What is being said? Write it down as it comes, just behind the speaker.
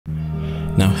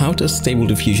Now, how does Stable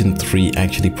Diffusion 3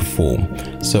 actually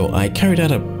perform? So I carried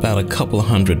out about a couple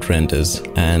hundred renders,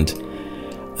 and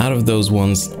out of those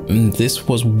ones, this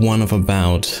was one of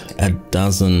about a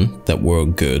dozen that were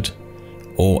good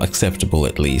or acceptable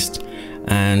at least,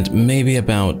 and maybe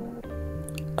about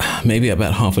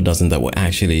half a dozen that were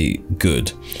actually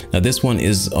good. Now this one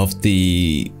is of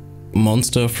the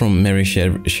monster from Mary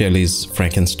Shelley's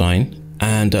Frankenstein,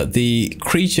 and the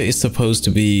creature is supposed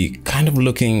to be kind of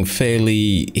looking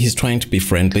fairly, he's trying to be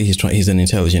friendly, he's an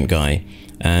intelligent guy,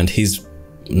 and he's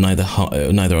neither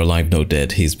alive nor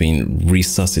dead. He's been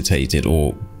resuscitated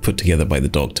or put together by the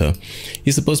doctor.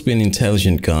 He's supposed to be an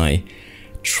intelligent guy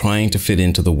trying to fit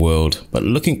into the world, but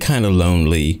looking kind of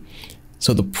lonely.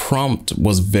 So the prompt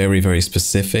was very, very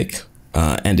specific,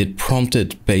 and it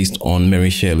prompted based on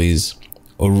Mary Shelley's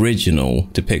original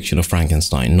depiction of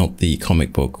Frankenstein, not the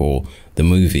comic book or the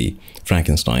movie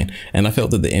Frankenstein. And I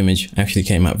felt that the image actually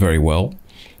came out very well.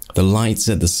 The lights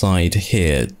at the side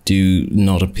here do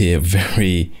not appear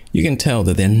very, you can tell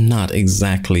that they're not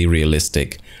exactly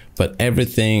realistic, but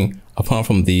everything apart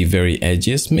from the very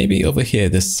edges, maybe over here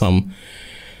there's some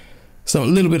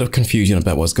little bit of confusion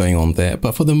about what's going on there,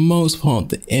 but for the most part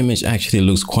the image actually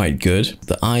looks quite good.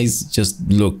 The eyes just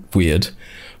look weird,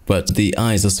 but the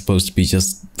eyes are supposed to be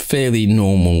just fairly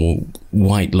normal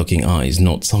white looking eyes,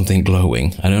 not something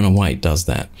glowing. I don't know why it does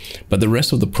that, but the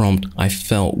rest of the prompt I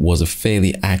felt was a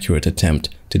fairly accurate attempt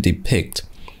to depict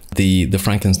the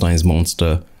Frankenstein's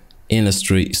monster in a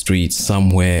street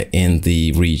somewhere in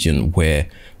the region where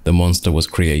the monster was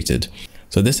created.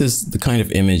 So this is the kind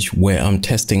of image where I'm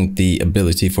testing the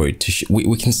ability for it to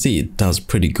we can see it does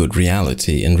pretty good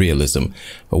reality and realism,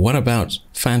 but what about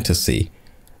fantasy?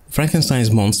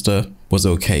 Frankenstein's monster was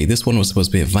okay. This one was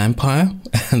supposed to be a vampire,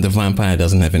 and the vampire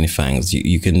doesn't have any fangs.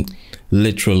 You can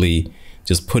literally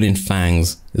just put in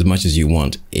fangs as much as you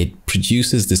want. It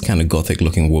produces this kind of gothic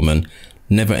looking woman,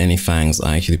 never any fangs.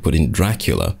 I actually put in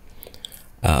Dracula,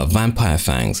 vampire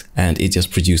fangs, and it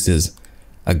just produces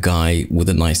a guy with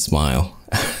a nice smile.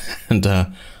 And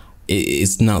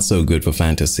it's not so good for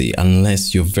fantasy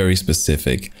unless you're very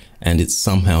specific and it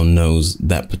somehow knows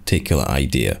that particular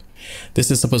idea. This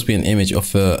is supposed to be an image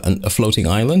of a floating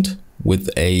island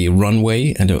with a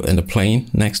runway and a plane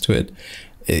next to it.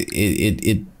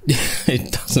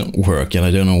 It doesn't work, and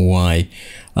I don't know why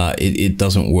it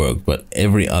doesn't work. But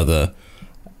every other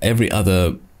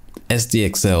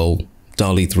SDXL,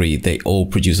 DALL-E 3, they all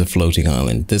produce a floating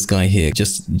island. This guy here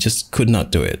just could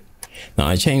not do it. Now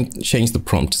I changed the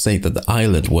prompt to say that the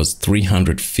island was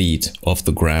 300 feet off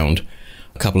the ground,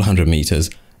 a couple hundred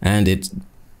meters, and it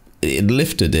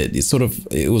lifted it.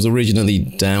 It was originally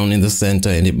down in the center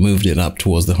and it moved it up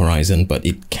towards the horizon, but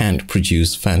it can't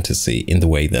produce fantasy in the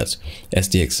way that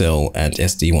SDXL and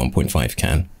SD 1.5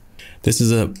 can. This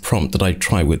is a prompt that I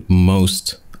try with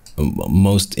most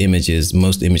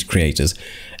image creators,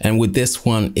 and with this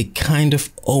one it kind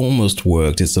of almost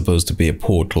worked. It's supposed to be a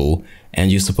portal,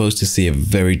 and you're supposed to see a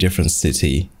very different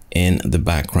city in the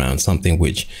background, something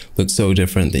which looks so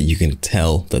different that you can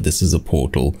tell that this is a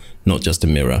portal, not just a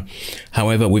mirror.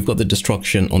 However, we've got the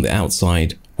destruction on the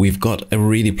outside, we've got a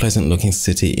really pleasant looking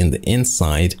city in the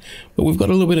inside, but we've got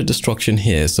a little bit of destruction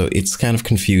here, so it's kind of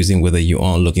confusing whether you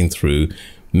are looking through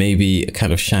maybe a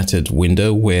kind of shattered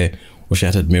window or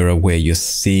shattered mirror where you're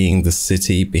seeing the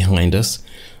city behind us.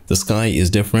 The sky is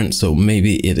different, so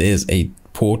maybe it is a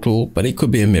portal, but it could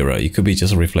be a mirror. It could be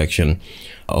just a reflection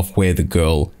of where the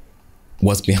girl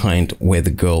was behind where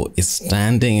the girl is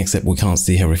standing, except we can't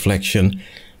see her reflection.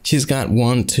 She's got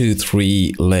 1, 2,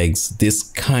 3 legs. This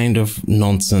kind of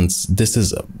nonsense, this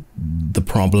is the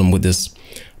problem with this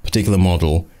particular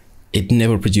model. It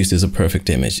never produces a perfect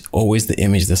image. Always the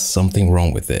image, there's something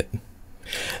wrong with it.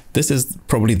 This is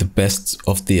probably the best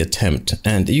of the attempt,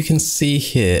 and you can see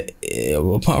here,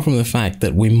 apart from the fact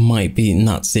that we might be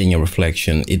not seeing a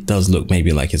reflection, it does look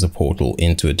maybe like it's a portal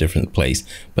into a different place,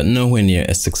 but nowhere near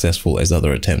as successful as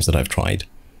other attempts that I've tried.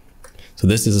 So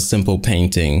this is a simple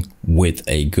painting with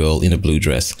a girl in a blue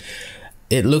dress.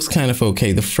 It looks kind of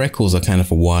okay. The freckles are kind of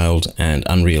wild and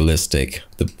unrealistic.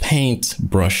 The paint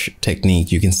brush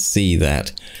technique, you can see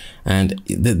that, and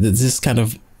this kind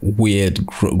of weird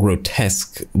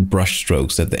grotesque brush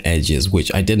strokes at the edges,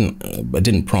 which I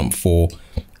didn't prompt for,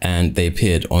 and they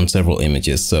appeared on several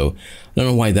images, so I don't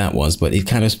know why that was, but it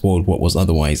kind of spoiled what was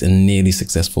otherwise a nearly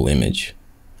successful image.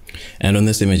 And on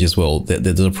this image as well,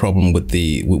 there's a problem with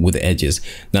the edges.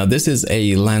 Now this is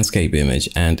a landscape image,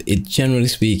 and it generally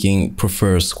speaking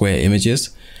prefers square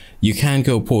images. You can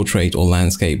go portrait or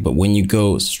landscape, but when you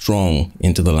go strong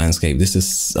into the landscape, this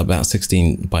is about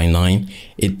 16:9,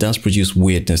 it does produce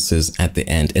weirdnesses at the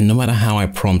end. And no matter how I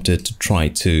prompt it to try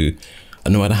to,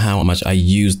 no matter how much I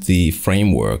use the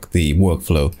framework, the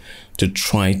workflow, to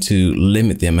try to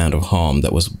limit the amount of harm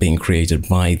that was being created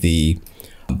by the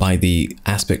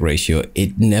aspect ratio,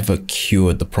 it never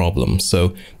cured the problem.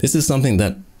 So this is something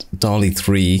that DALL-E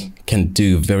 3 can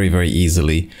do very, very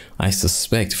easily. I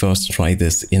suspect if I was to try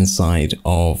this inside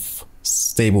of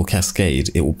Stable Cascade,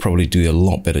 it will probably do a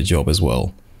lot better job as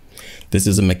well. This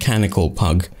is a mechanical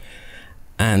pug,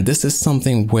 and this is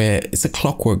something where it's a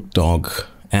clockwork dog,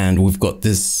 and we've got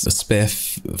this spare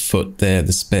foot there,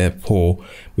 the spare paw.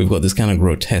 We've got this kind of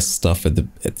grotesque stuff at the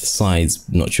sides.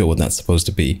 Not sure what that's supposed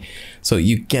to be. So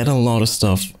you get a lot of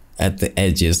stuff at the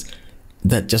edges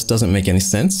that just doesn't make any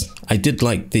sense. I did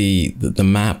like the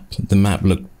map. The map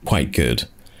looked quite good.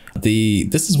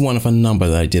 This is one of a number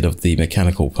that I did of the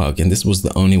mechanical pug, and this was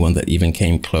the only one that even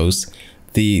came close.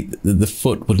 The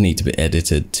foot would need to be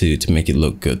edited to make it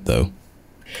look good though.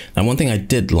 Now, one thing I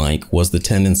did like was the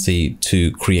tendency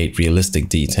to create realistic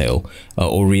detail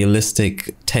or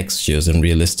realistic textures and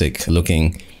realistic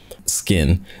looking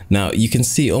skin. Now you can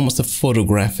see almost a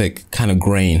photographic kind of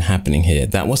grain happening here.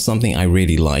 That was something I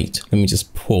really liked. Let me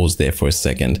just pause there for a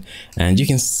second, and you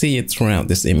can see it throughout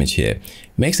this image here.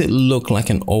 It makes it look like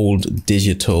an old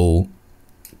digital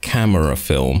camera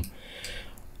film.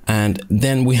 And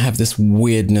then we have this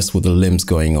weirdness with the limbs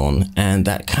going on, and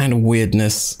that kind of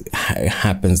weirdness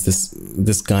happens.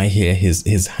 This guy here,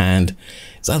 his hand,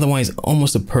 it's otherwise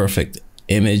almost a perfect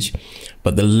image,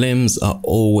 but the limbs are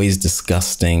always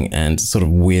disgusting and sort of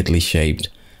weirdly shaped.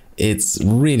 It's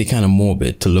really kind of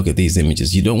morbid to look at these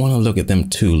images. You don't want to look at them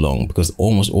too long, because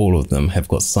almost all of them have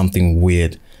got something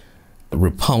weird,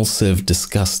 repulsive,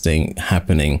 disgusting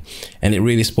happening, and it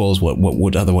really spoils what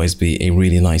would otherwise be a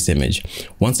really nice image.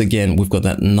 Once again, we've got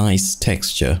that nice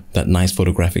texture, that nice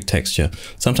photographic texture.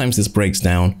 Sometimes this breaks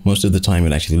down. Most of the time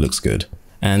it actually looks good.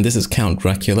 And this is Count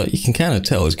Dracula. You can kind of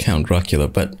tell it's Count Dracula,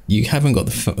 but you haven't got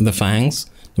the fangs.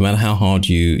 No matter how hard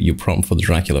you prompt for the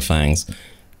Dracula fangs,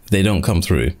 they don't come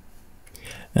through.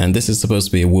 And this is supposed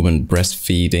to be a woman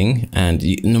breastfeeding, and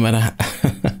no matter how,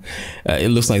 it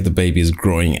looks like the baby is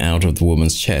growing out of the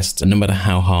woman's chest. And no matter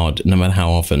how hard, no matter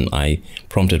how often I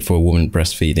prompted for a woman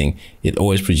breastfeeding, it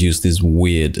always produced these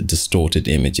weird, distorted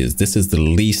images. This is the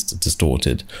least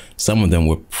distorted. Some of them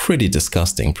were pretty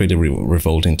disgusting, pretty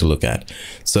revolting to look at.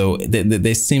 So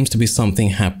there seems to be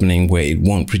something happening where it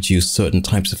won't produce certain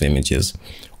types of images.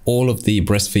 All of the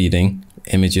breastfeeding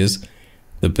images,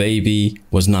 the baby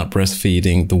was not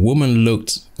breastfeeding. The woman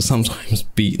looked sometimes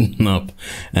beaten up,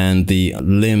 and the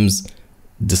limbs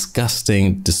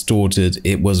disgusting, distorted.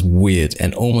 It was weird,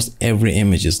 and almost every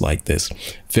image is like this.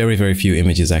 Very, very few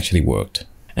images actually worked.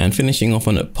 And finishing off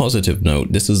on a positive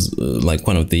note, this is like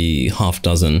one of the half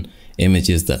dozen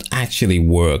images that actually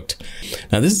worked.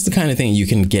 Now, this is the kind of thing you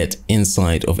can get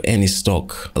inside of any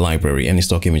stock library, any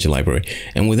stock image library.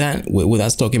 And with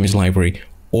that stock image library,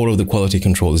 all of the quality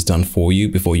control is done for you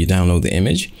before you download the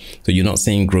image. So you're not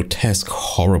seeing grotesque,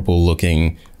 horrible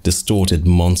looking, distorted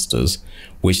monsters,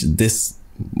 which this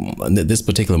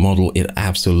particular model, it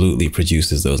absolutely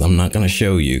produces those. I'm not going to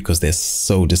show you because they're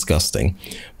so disgusting,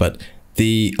 but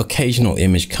the occasional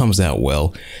image comes out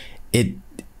well. It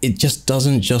just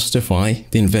doesn't justify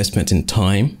the investment in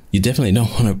time. You definitely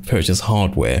don't want to purchase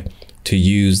hardware to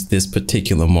use this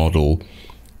particular model,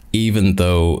 even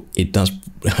though it does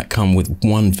come with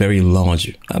one very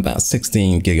large, about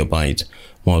 16 gigabyte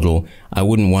model. I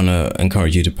wouldn't want to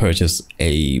encourage you to purchase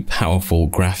a powerful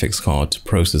graphics card to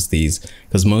process these,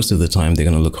 because most of the time they're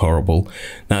going to look horrible.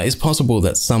 Now, it's possible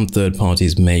that some third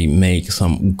parties may make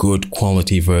some good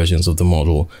quality versions of the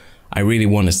model. I really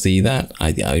want to see that.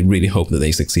 I really hope that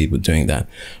they succeed with doing that.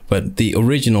 But the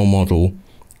original model,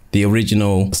 the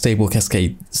original Stable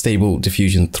Cascade, Stable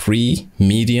Diffusion 3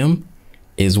 medium,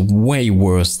 is way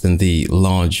worse than the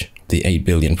large, the 8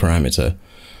 billion parameter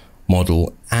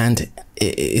model, and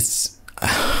it's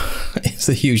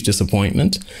a huge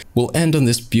disappointment. We'll end on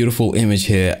this beautiful image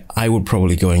here. I would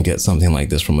probably go and get something like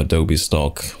this from Adobe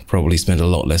stock, probably spend a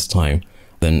lot less time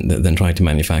than trying to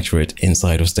manufacture it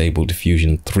inside of Stable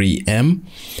Diffusion 3M.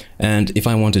 And if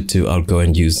I wanted to, I'll go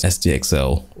and use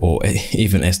SDXL or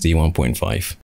even SD 1.5.